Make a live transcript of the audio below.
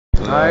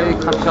Nee, ik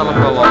ga het zelf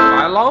wel lopen.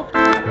 Hij loopt.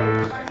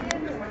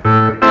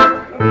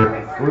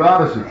 Hoe laat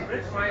is het?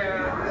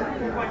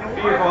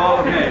 4 voor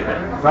half 9.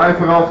 5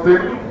 voor half 10.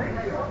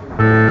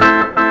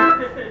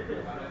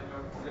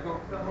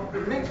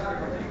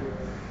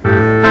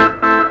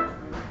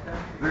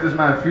 Dit is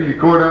mijn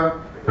filicorda.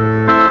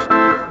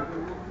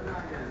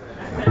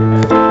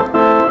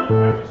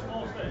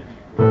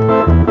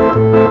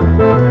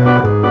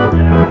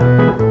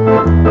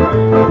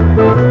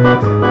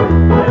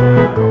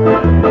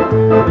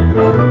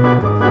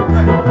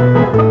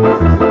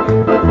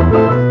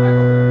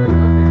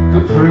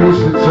 The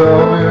priest had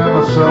told me that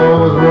my soul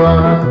was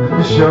running.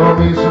 He showed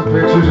me some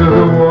pictures of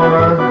the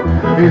war.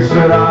 He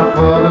said I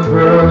fought in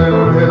Berlin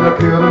when Hitler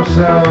killed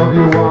himself.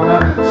 You wanna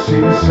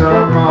see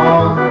some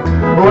more?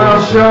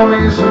 Well, show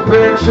me some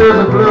pictures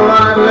of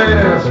blue-eyed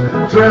ladies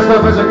dressed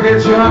up as a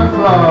kitchen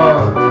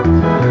floor,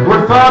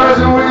 with fathers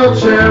in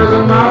wheelchairs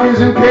and mommies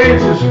in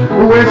cages,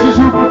 witches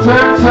who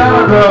protect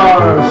town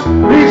doors.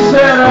 He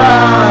said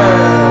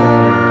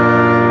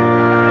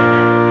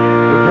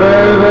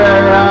baby,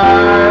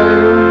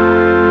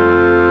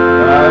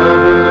 I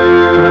don't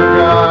believe in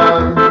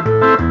God.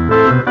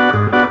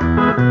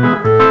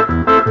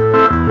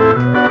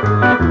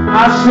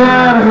 I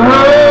said,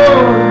 who?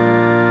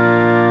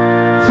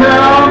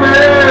 Tell me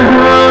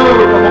who?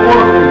 I'm a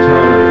oracle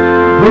teller.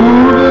 Who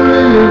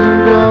believes in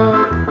God?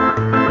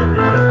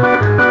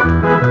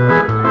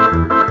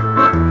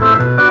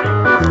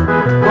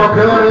 Well,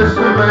 God is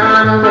the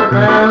man, and the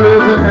man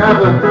lives in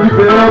heaven. He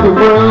built the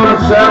world in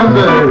 7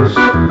 days.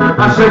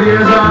 I said,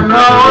 yes, I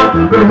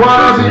know, but what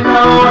does he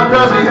know? And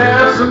does he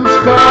have some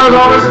scars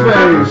on his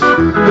face?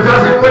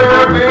 Does he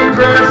wear pink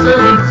dresses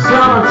in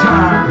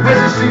summertime? Has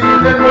he seen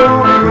that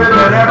movie with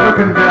that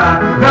African guy?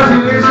 Does he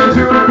listen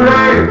to the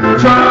great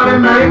Charlie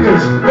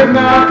Mingus? And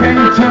now can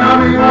you tell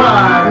me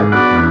why?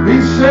 He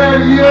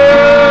said, you,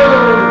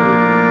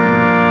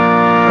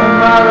 the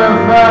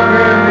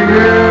motherfucking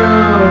you,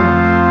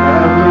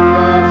 have the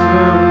lots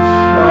of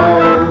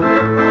soul.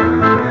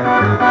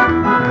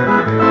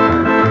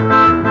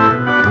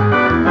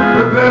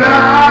 But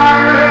I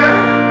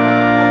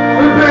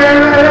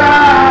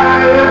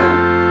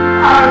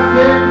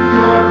think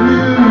you're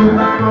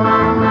beautiful.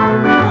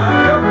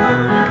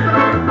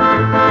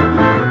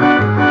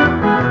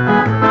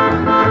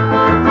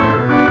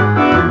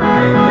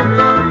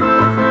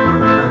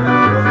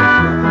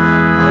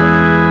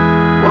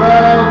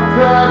 Well,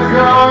 the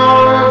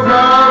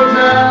go-go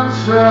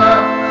dancer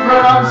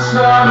from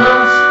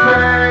southern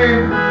Spain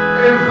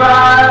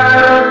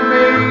invited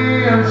me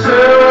into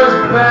his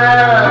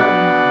bed.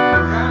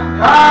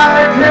 I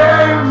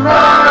came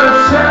from a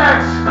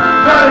text,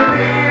 but he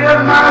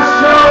needed my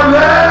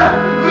shoulder.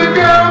 The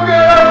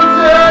go-go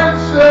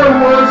dancer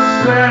was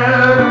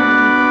sad.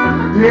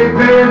 He'd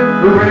been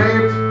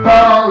raped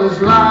all his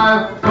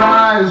life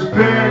by his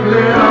big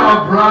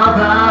little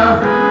brother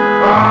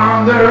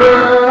under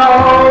an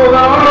old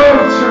oak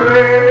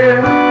tree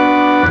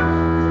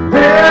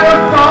in a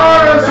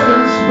forest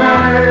in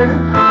Spain,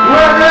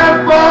 where there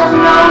falls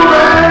no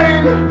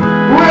rain,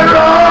 where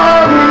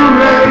all who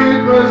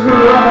rapers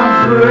run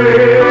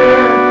free.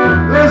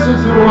 Listen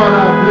to what I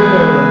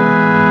did.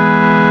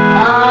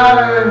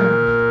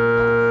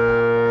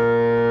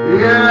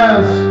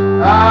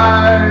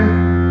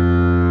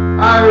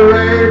 I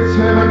raped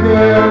him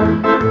again.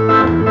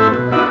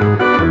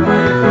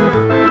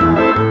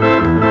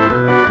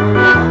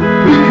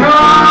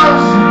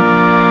 Because,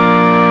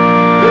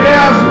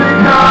 yes,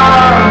 because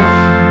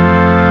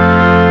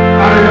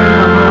I am a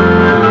man.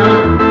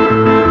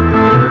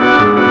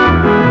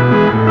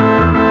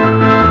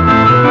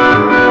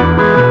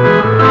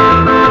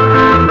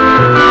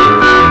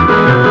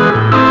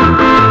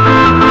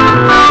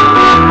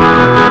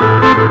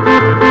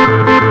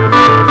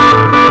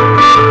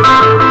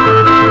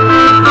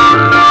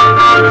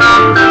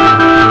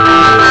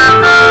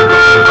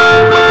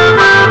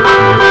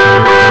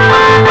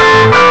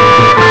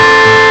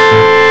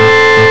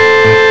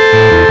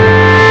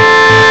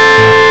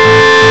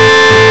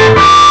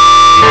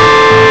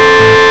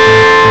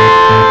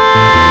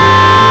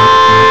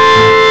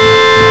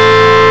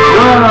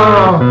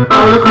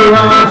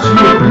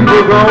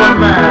 Going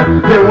mad,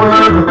 they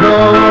weren't for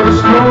going to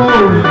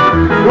school.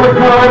 With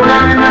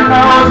cocaine in their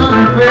noses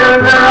and fear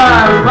in their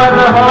eyes, but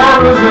the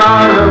horrors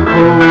are the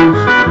fools.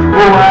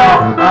 Oh well,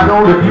 I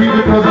don't agree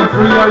because I'm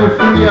free. Are you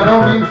free? I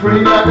don't mean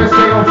free like they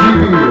say on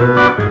TV.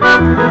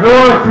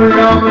 You're free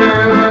on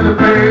lives and the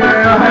pain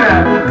they'll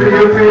have. Do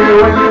you feel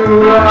when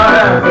you are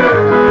happy?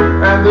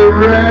 And the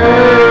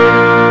rain,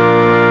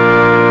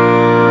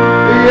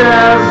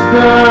 yes,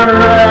 the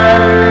rain.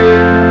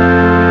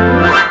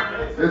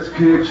 It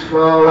keeps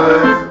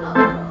falling,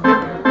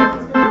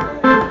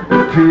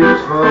 it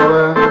keeps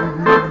falling,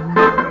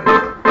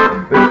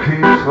 it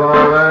keeps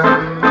falling,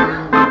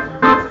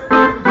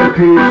 it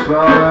keeps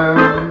falling,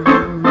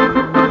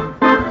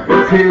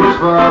 it keeps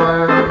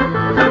falling,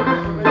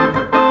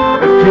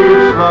 it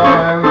keeps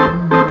falling, it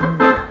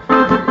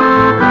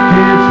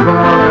keeps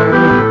falling,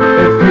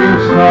 it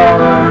keeps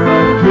falling,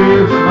 it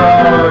keeps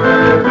falling,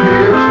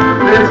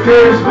 it keeps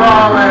keeps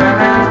falling,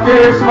 it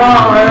keeps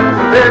falling,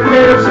 it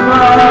keeps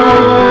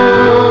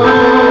falling.